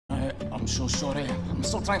I'm so sorry. I'm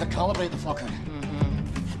still trying to calibrate the fucker.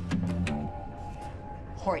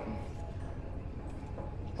 Horton.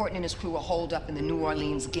 Horton and his crew are holed up in the New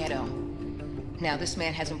Orleans ghetto. Now, this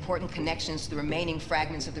man has important connections to the remaining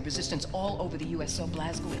fragments of the resistance all over the U.S., so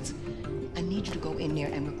Blazkowicz, I need you to go in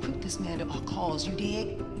there and recruit this man to our cause, you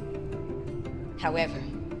dig? However,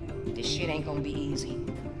 this shit ain't gonna be easy.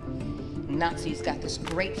 Nazis got this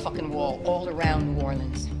great fucking wall all around New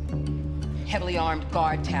Orleans. Heavily armed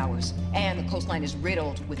guard towers, and the coastline is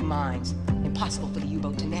riddled with mines. Impossible for the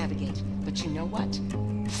U-boat to navigate. But you know what?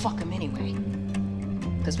 Fuck them anyway.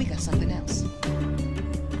 Because we got something else.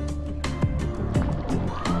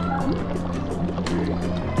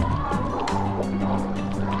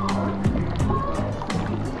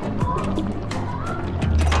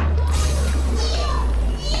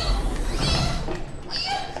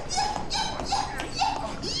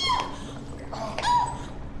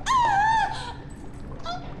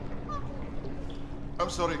 I'm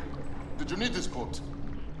sorry. Did you need this boat?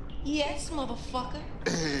 Yes, motherfucker.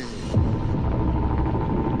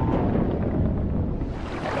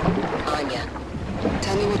 Anya,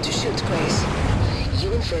 tell me what to shoot, Grace.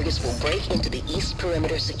 You and Fergus will break into the East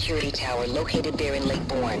Perimeter Security Tower located there in Lake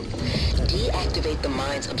Bourne. Deactivate the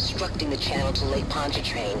mines obstructing the channel to Lake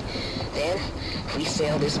Pontchartrain. Then, we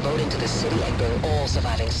sail this boat into the city and burn all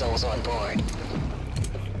surviving souls on board.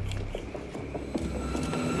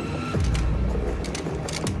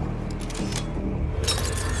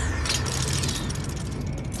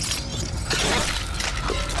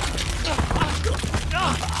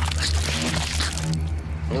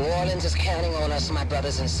 New Orleans is counting on us, my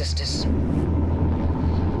brothers and sisters.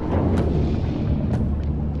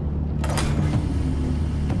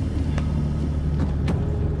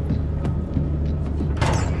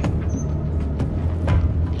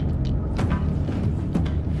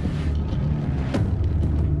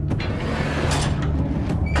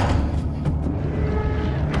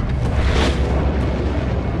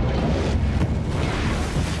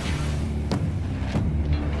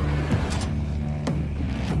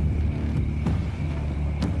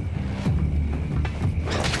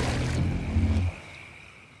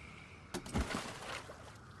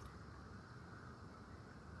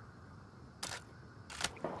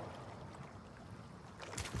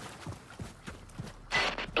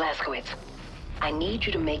 Blazkowicz, I need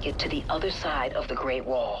you to make it to the other side of the Great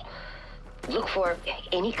Wall. Look for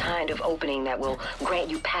any kind of opening that will grant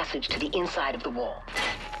you passage to the inside of the wall.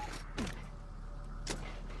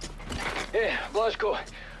 Hey, Blazko.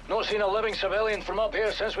 Not seen a living civilian from up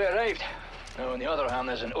here since we arrived. Now, on the other hand,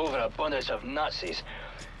 there's an overabundance of Nazis.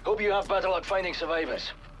 Hope you have better luck finding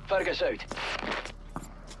survivors. Fergus out.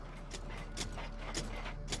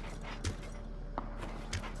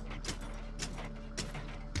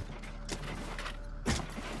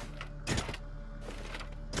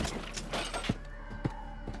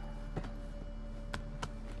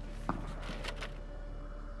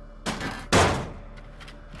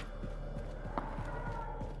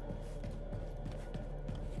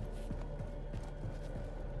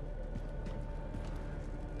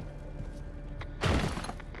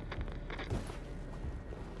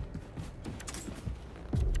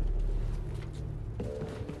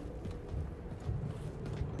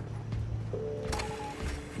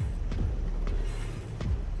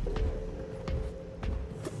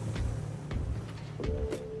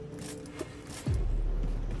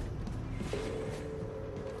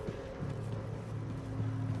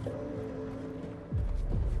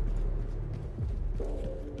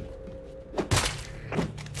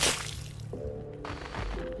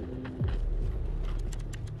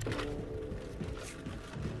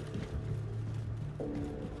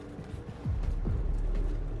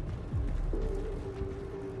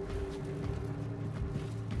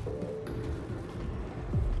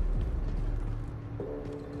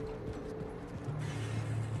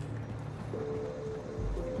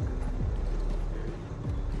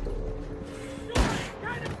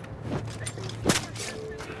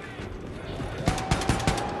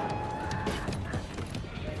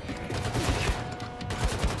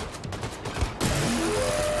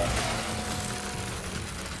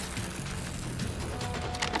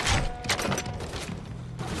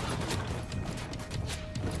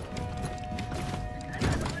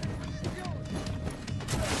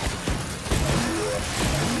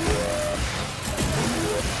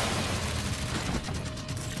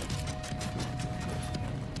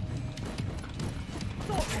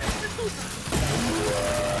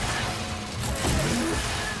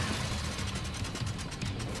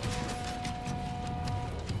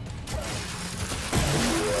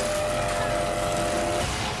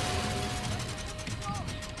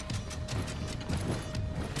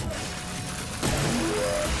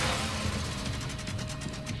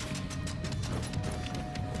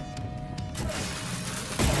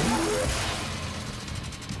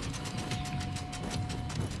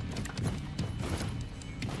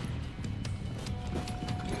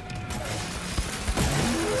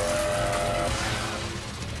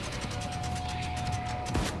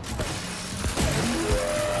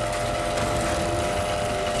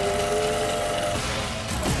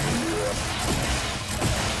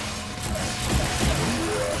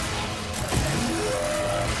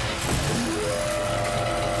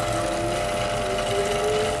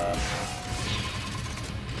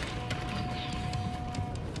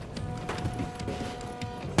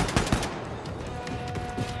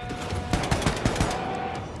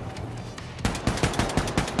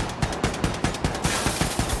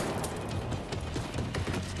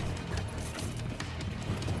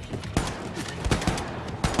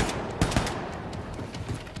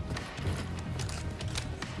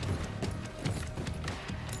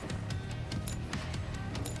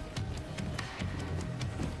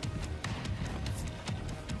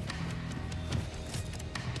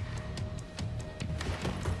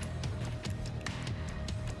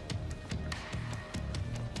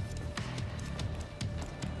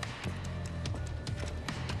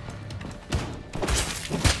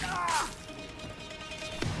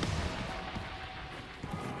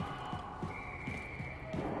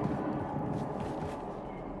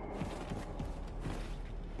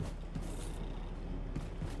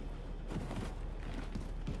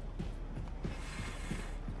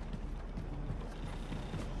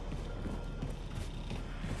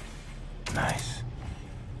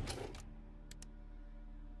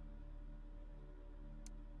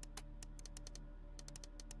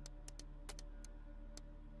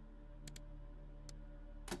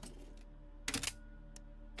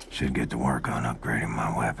 should get to work on upgrading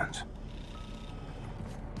my weapons.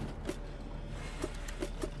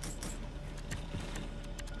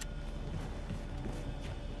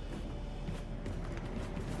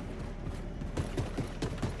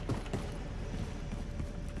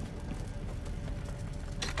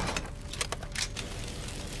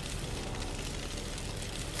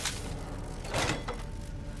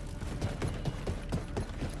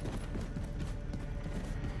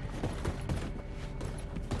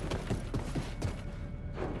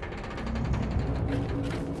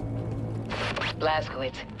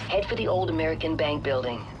 Blazkowicz, head for the old American Bank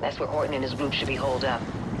building. That's where Horton and his group should be holed up.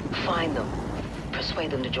 Find them. Persuade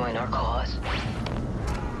them to join our cause.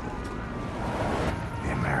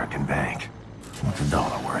 The American Bank. What's a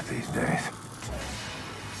dollar worth these days?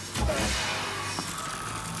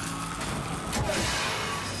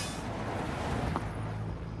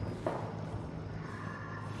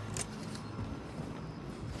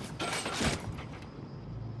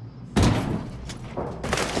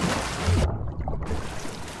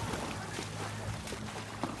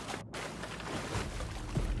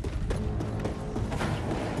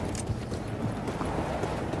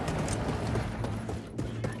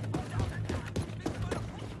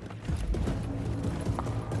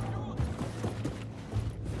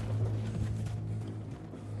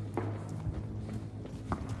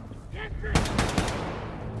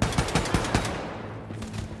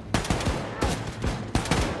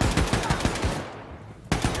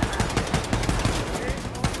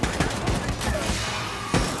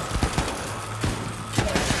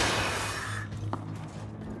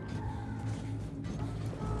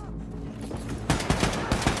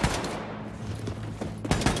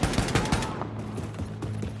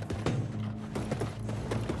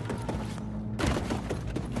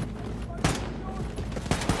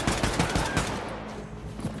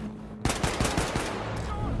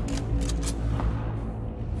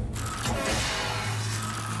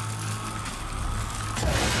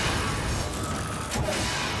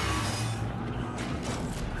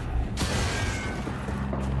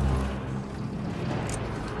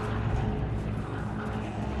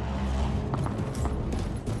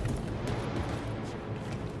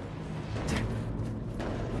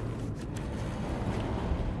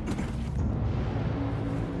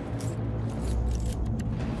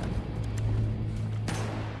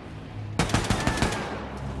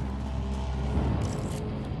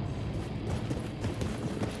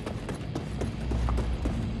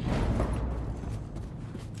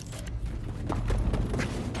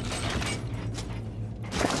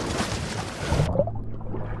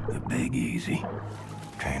 Easy.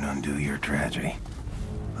 Can't undo your tragedy,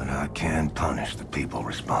 but I can punish the people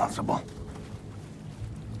responsible.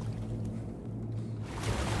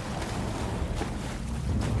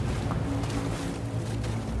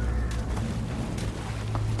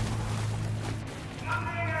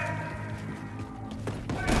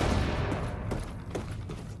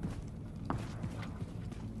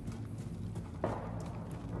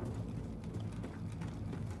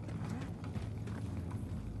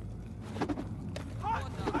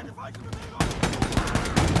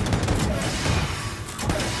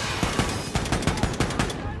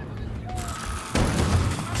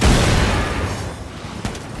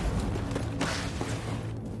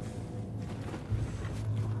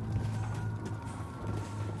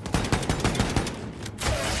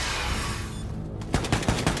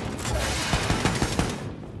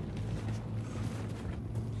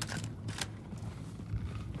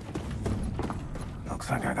 Looks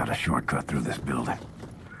like I got a shortcut through this building.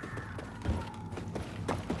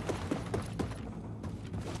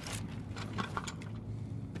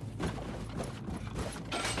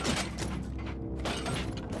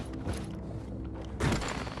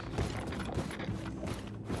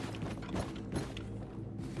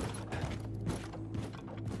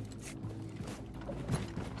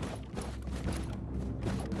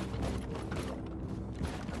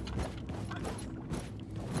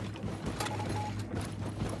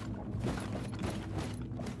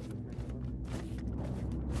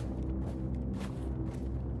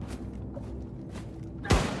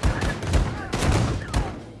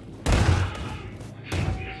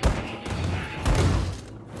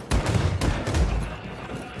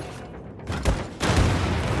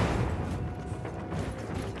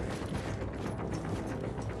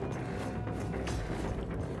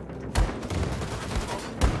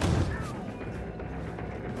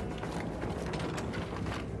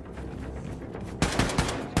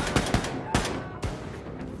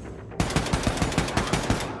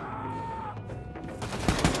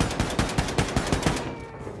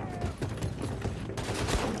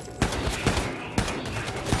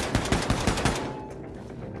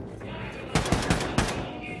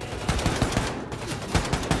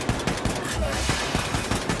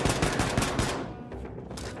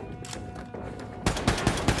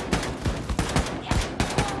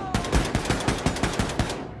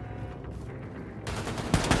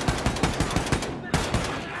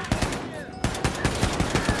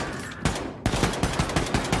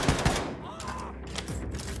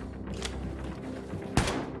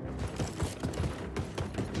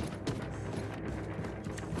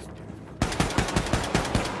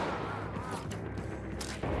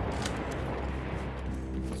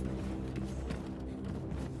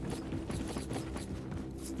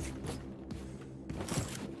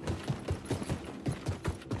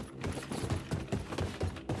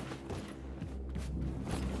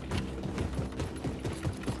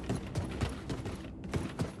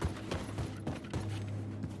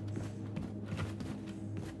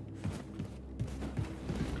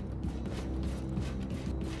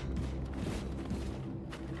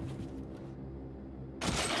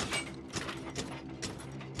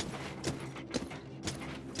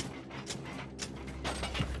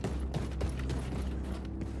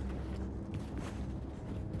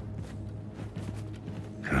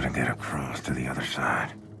 get across to the other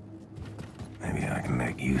side. Maybe I can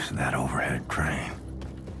make use of that overhead crane.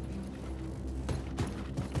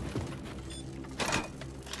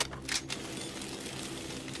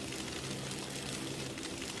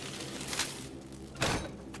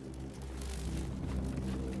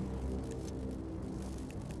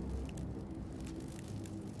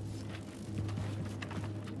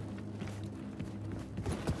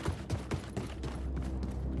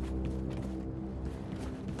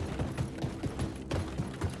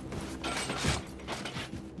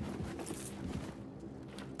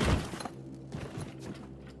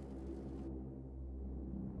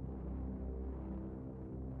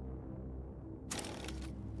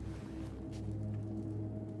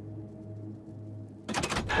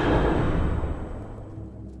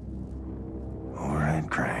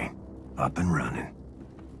 Crane, up and running.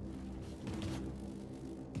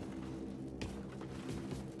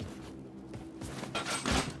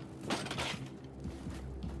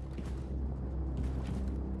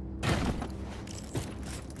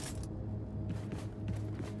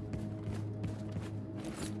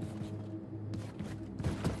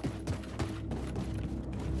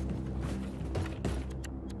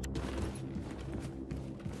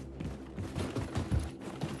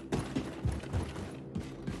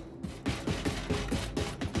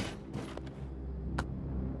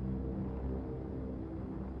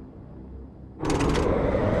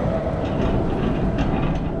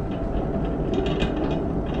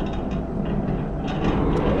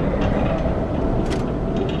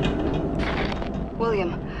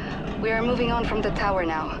 We are moving on from the tower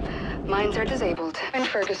now. Mines are disabled, and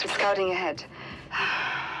Fergus is scouting ahead.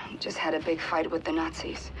 Just had a big fight with the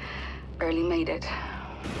Nazis. Barely made it.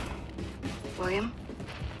 William?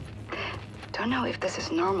 Don't know if this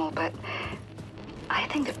is normal, but I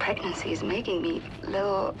think the pregnancy is making me a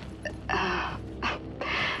little,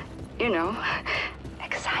 you know,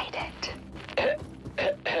 excited.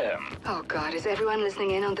 Oh God, is everyone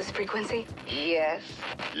listening in on this frequency? Yes.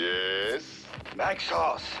 Yes?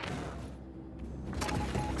 Maxos!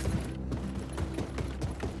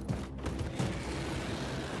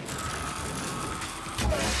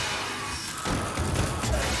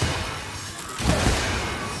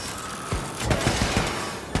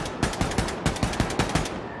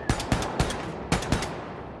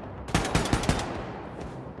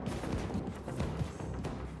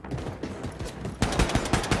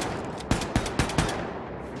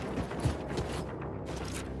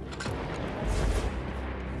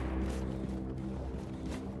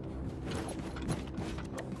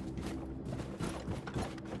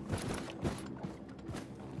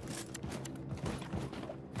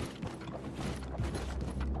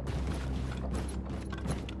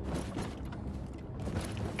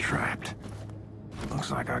 Trapped.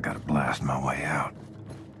 Looks like I gotta blast my way out.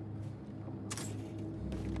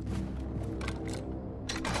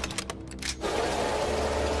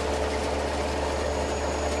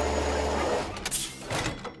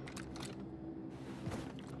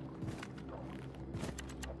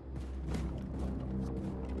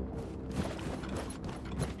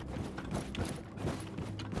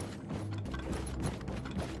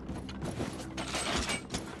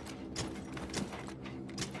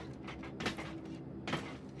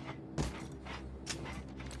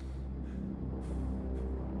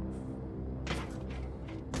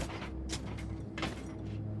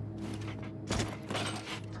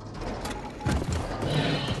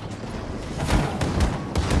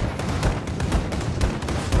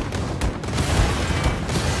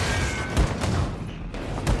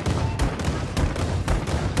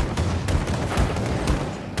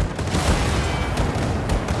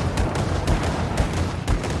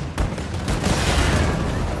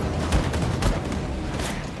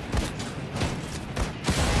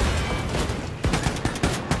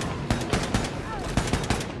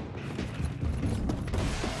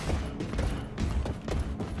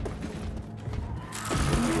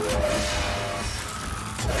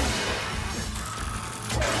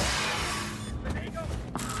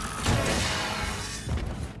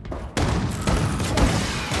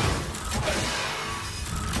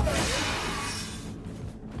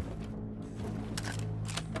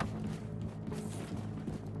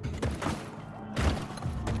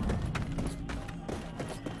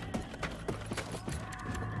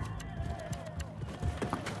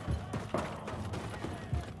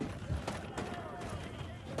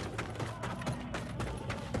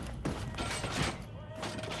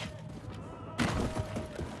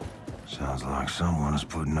 Sounds like someone is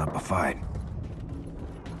putting up a fight.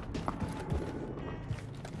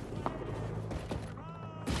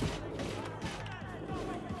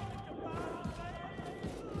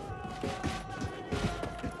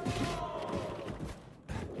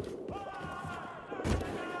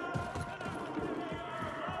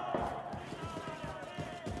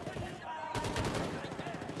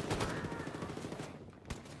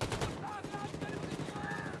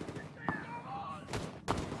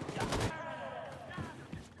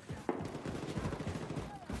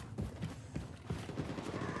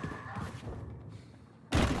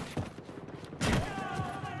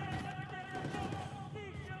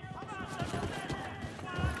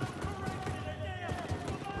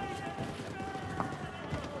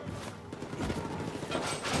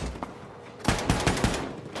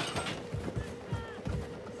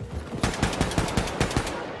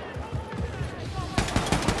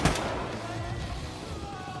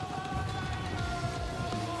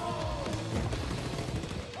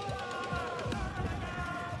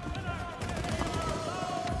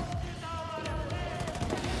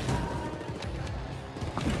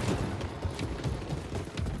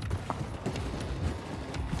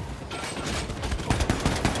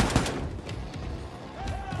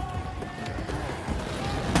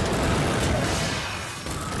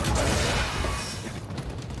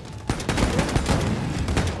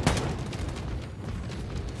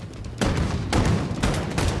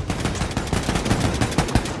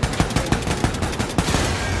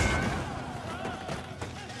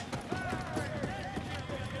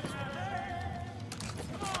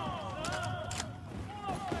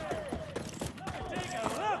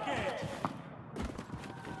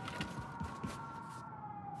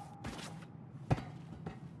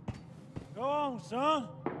 son.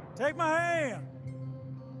 Take my hand.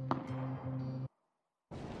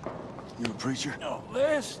 You a preacher? No,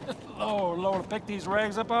 this? Lord, pick these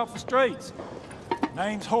rags up off the streets.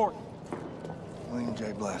 Name's Horton. William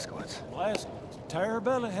J. Blazkowicz. Blazkowicz.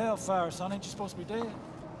 Terror-belly hellfire, son. Ain't you supposed to be dead?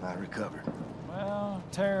 I recovered. Well,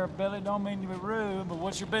 terror-belly don't mean to be rude, but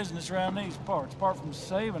what's your business around these parts, apart from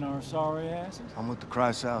saving our sorry asses? I'm with the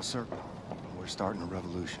Corsair Circle. We're starting a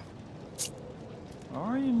revolution.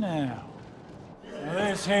 Are you now? Now,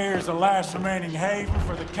 this here's the last remaining haven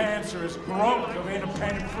for the cancerous growth of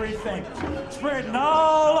independent free thinkers, spreading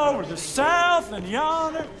all over the South and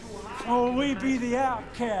yonder. Oh, we be the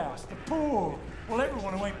outcast, the poor. Well,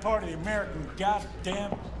 everyone who ain't part of the American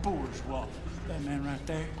goddamn bourgeois. That man right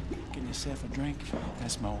there, getting yourself a drink,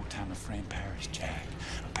 that's my old-timer friend Paris Jack.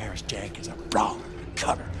 Paris Jack is a brawler, a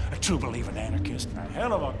cutter, a true believing anarchist. A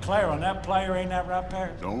hell of a clarion that player, ain't that right,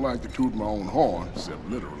 Paris? Don't like to toot my own horn, except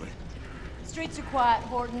literally. Streets are quiet,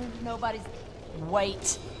 Horton. Nobody's...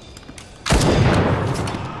 Wait.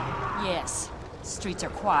 Yes, streets are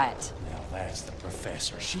quiet. Now that's the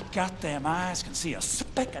professor. She got them eyes, can see a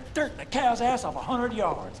speck of dirt in a cow's ass off 100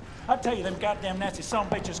 yards. I tell you, them goddamn Nazi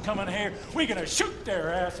sumbitches coming here, we gonna shoot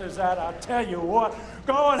their asses out. I tell you what,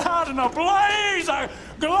 going out in a blaze of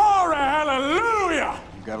glory, hallelujah!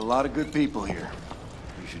 You've got a lot of good people here.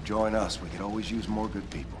 You should join us. We could always use more good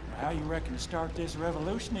people. How you reckon to start this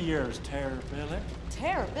revolution of yours, Terror-Billy?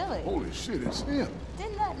 Terror-Billy? Holy shit, it's him.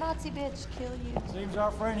 Didn't that Nazi bitch kill you? Seems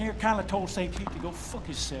our friend here kinda told St. Pete to go fuck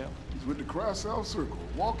himself. He's with the Corsair Circle,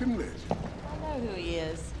 walking legend. I know who he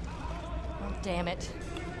is. Oh, damn it.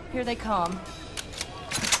 Here they come.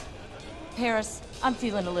 Paris, I'm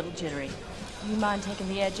feeling a little jittery. You mind taking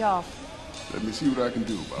the edge off? Let me see what I can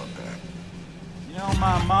do about that. You know,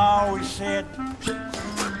 my ma always said,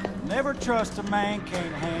 never trust a man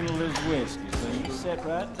can't handle his whiskey. So you sit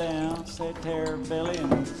right down, say Terror-Billy,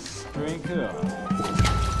 and drink up.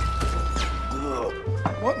 Ugh.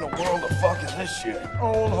 What in the world the fuck is this shit?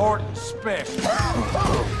 Old Horton special.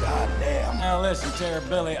 Oh, goddamn. Now listen,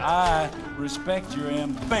 Terror-Billy, I respect your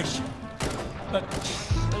ambition, but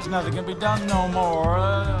there's nothing can be done no more.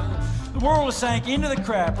 The world has sank into the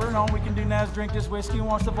crapper, and all we can do now is drink this whiskey and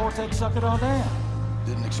watch the vortex suck it all down.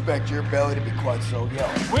 Didn't expect your belly to be quite so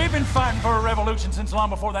young. We've been fighting for a revolution since long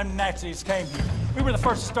before them Nazis came here. We were the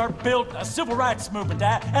first to start build a civil rights movement to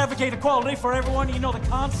advocate equality for everyone. You know the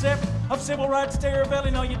concept of civil rights, Terror-Billy?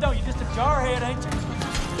 No, you don't. You're just a jarhead, ain't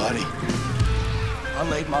you? Buddy, I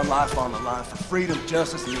laid my life on the line for freedom,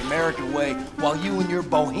 justice, and the American way, while you and your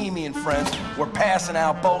bohemian friends were passing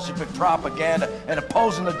out Bolshevik propaganda and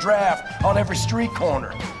opposing the draft on every street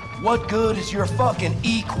corner. What good is your fucking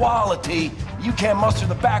equality? You can't muster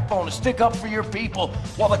the backbone to stick up for your people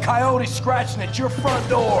while the coyote's scratching at your front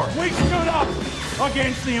door. We stood up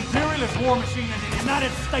against the imperialist war machine in the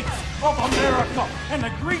United States of America and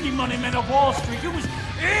the greedy money men of Wall Street who was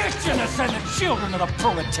itching to send the children of the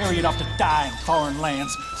proletariat off to die in foreign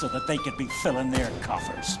lands so that they could be filling their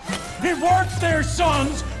coffers. It weren't their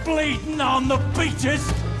sons bleeding on the beaches.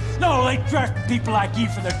 No, they draft people like you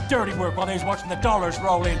for their dirty work while they was watching the dollars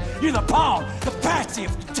roll in. You're the pawn, the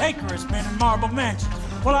passive, the takerous men in marble mansions.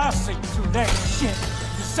 Well, I see through that shit.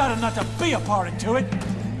 Decided not to be a party to it.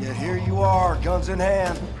 Yet here you are, guns in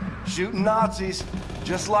hand, shooting Nazis,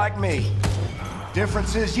 just like me.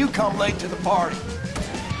 Difference is you come late to the party.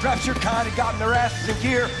 Perhaps your kind had gotten their asses in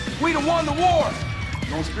gear, we'd have won the war.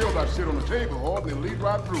 Don't spill that shit on the table, or they'll lead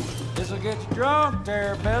right through it. This'll get you drunk,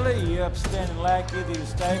 Terror-Billy, you upstanding lackey of the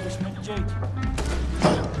establishment, G.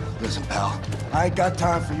 Listen, pal, I ain't got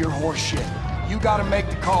time for your horse shit. You gotta make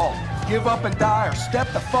the call. Give up and die or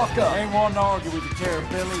step the fuck up. I ain't wanting to argue with you,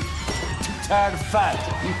 Terror-Billy. Too tired of fighting.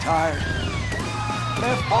 You tired?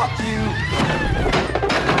 Man, fuck you.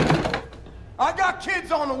 I got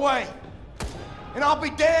kids on the way. And I'll be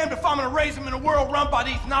damned if I'm gonna raise them in a world run by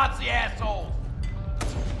these Nazi assholes.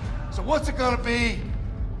 So what's it gonna be?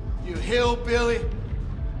 You hillbilly,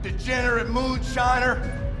 degenerate moonshiner,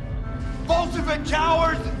 Bolshevik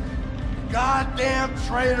cowards, goddamn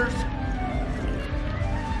traitors.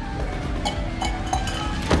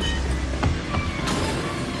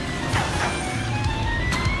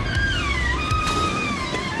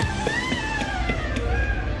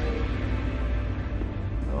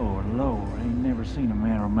 Lord, I ain't never seen a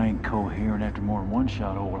man remain coherent after more than one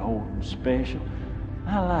shot of old Horton special.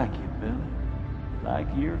 I like you, Billy. Like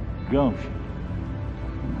your gumption.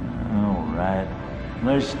 All right,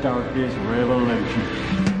 let's start this revolution.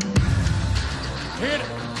 Hit it!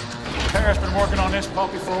 Paris been working on this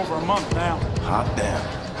puppy for over a month now. Hot damn.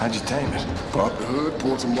 How'd you tame it? Pop the hood,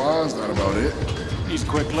 pulled some wires, that about it. He's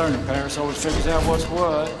quick learning, Paris always figures out what's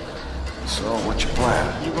what. So, what's your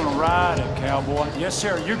plan? You're gonna ride it, cowboy. Yes,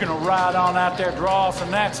 sir. You're gonna ride on out there, draw off the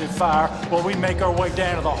Nazi fire, while we make our way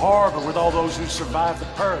down to the harbor with all those who survived the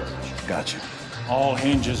purge. Gotcha. All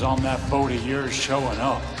hinges on that boat of yours showing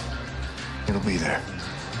up. It'll be there.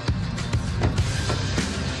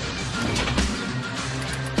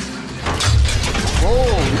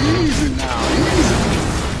 Oh, easy now,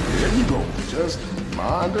 easy. There you go. Just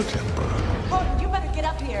mind the temper. Horton, you better get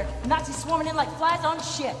up here. Nazis swarming in like flies on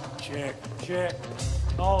shit. Check, check.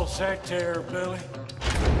 All set there, Billy.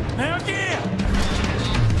 Now get!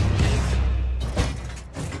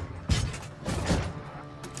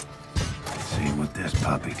 See what this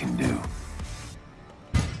puppy can do.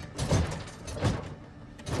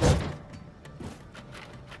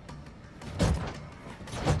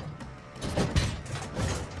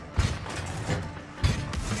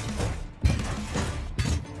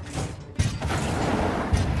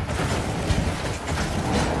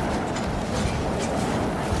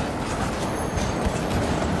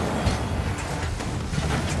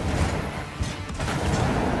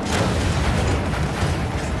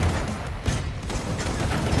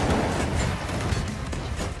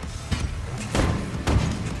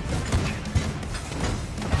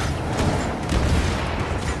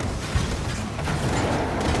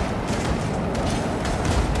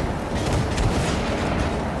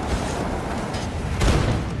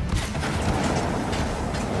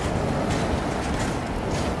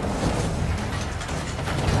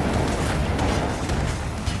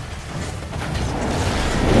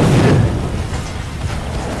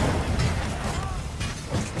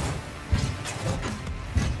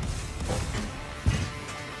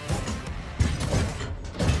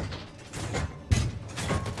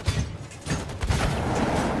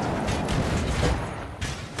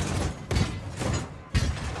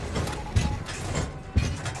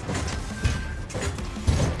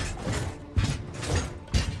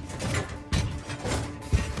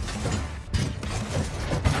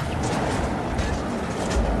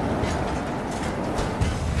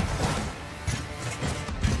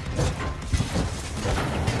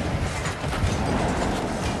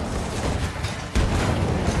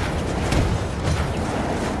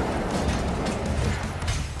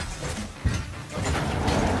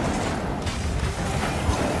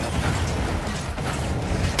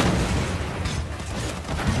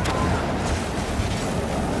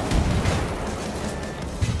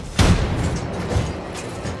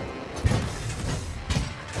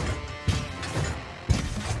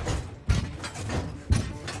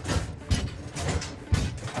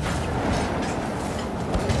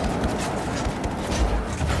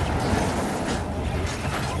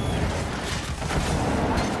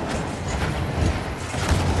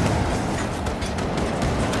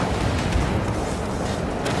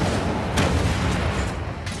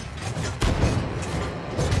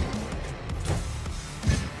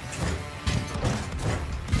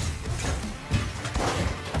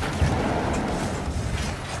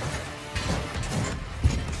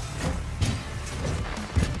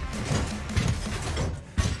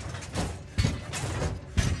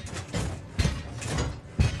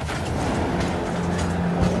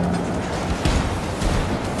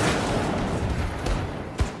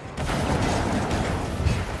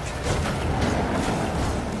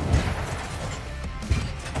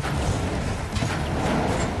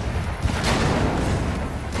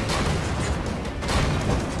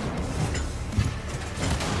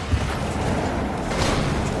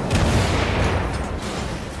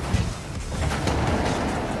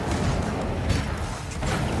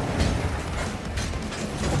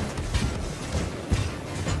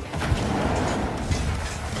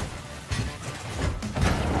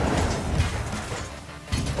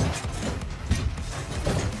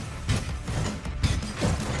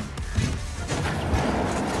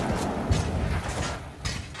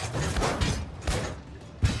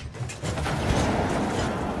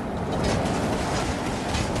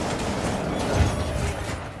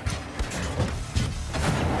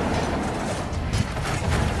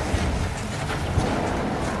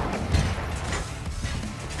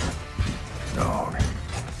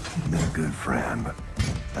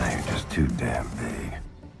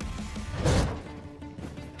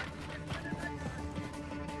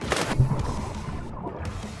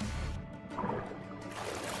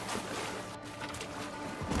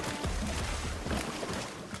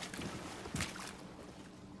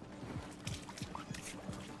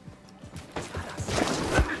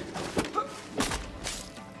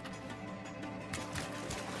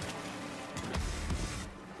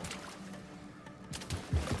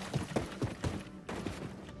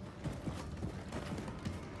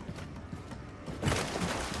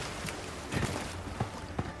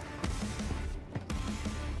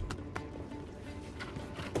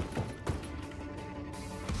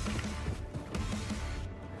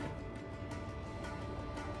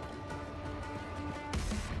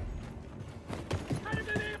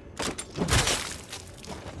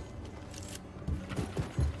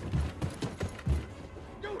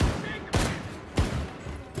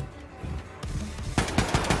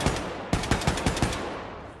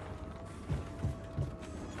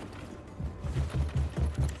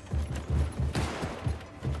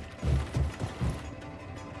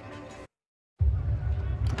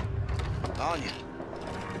 Anya.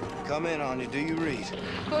 Come in, Anya. Do you read?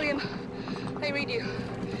 William, I read you.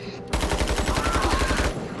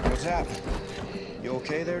 What's happened? You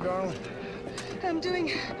okay there, darling? I'm doing...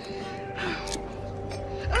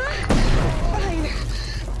 fine.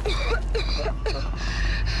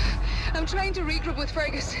 I'm trying to regroup with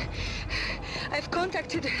Fergus. I've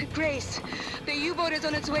contacted Grace. The U-boat is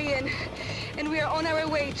on its way in, and we are on our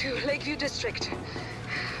way to Lakeview District.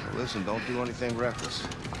 Listen, don't do anything reckless.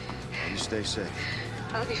 You stay safe.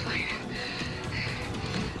 I'll be fine.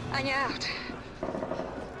 Anya out.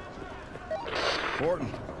 Horton,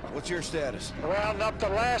 what's your status? Rounding up the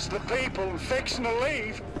last of the people and fixing to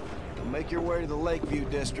leave. Make your way to the Lakeview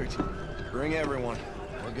District. Bring everyone.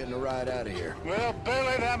 We're getting a ride out of here. Well,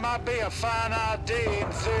 Billy, that might be a fine idea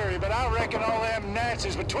in theory, but I reckon all them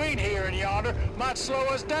Nazis between here and yonder might slow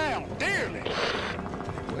us down, dearly.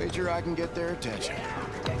 Wager I can get their attention.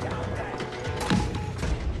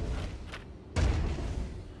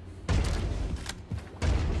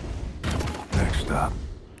 Next stop,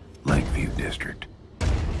 Lakeview District.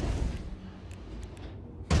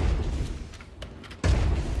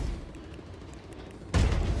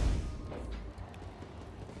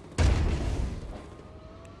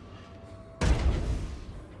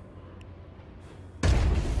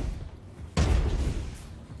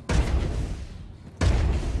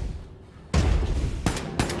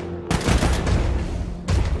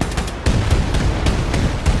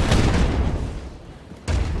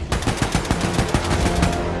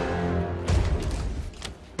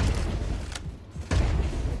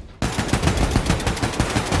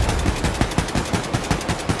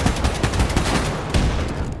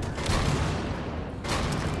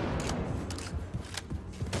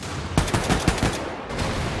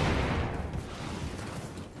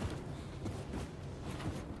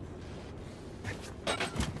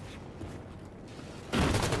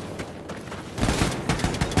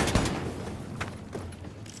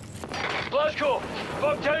 Glasgow,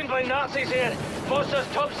 bugged down by Nazis here. Foster's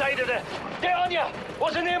topsided it. Get on ya!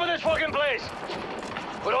 What's the name of this fucking place?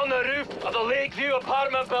 We're on the roof of the Lakeview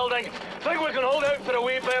apartment building. Think we can hold out for a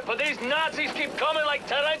wee bit, but these Nazis keep coming like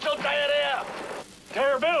torrential diarrhea.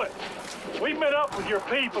 Billy, we met up with your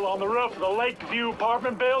people on the roof of the Lakeview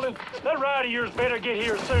apartment building. That ride of yours better get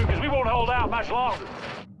here soon, because we won't hold out much longer.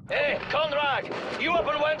 Hey, Conrad, you up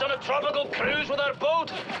and went on a tropical cruise with our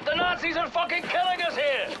boat? The Nazis are fucking killing us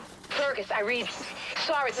here! Fergus, I read.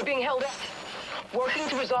 Sorry, we're being held up. Working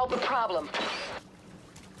to resolve the problem.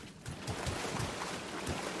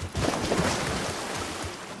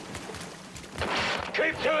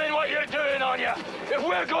 Keep doing what you're doing, Anya. If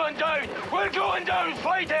we're going down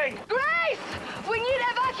fighting! Grace! We need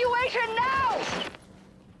evacuation now!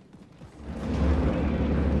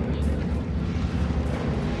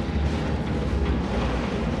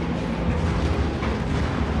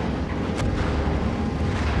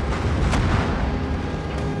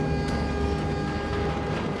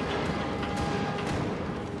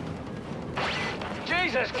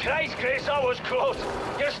 Jesus Christ, Grace, that was close.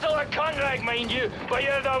 You're still a Conrad, mind you, but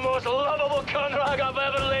you're the most lovable Conrad I've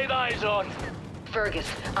ever laid eyes on. Fergus,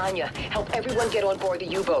 Anya, help everyone get on board the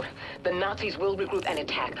U-boat. The Nazis will regroup and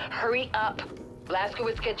attack. Hurry up.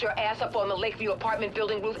 Blazkowicz, get your ass up on the Lakeview apartment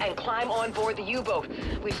building roof and climb on board the U-boat.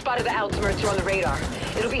 We've spotted the Altimeter on the radar.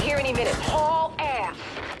 It'll be here any minute. Haul ass!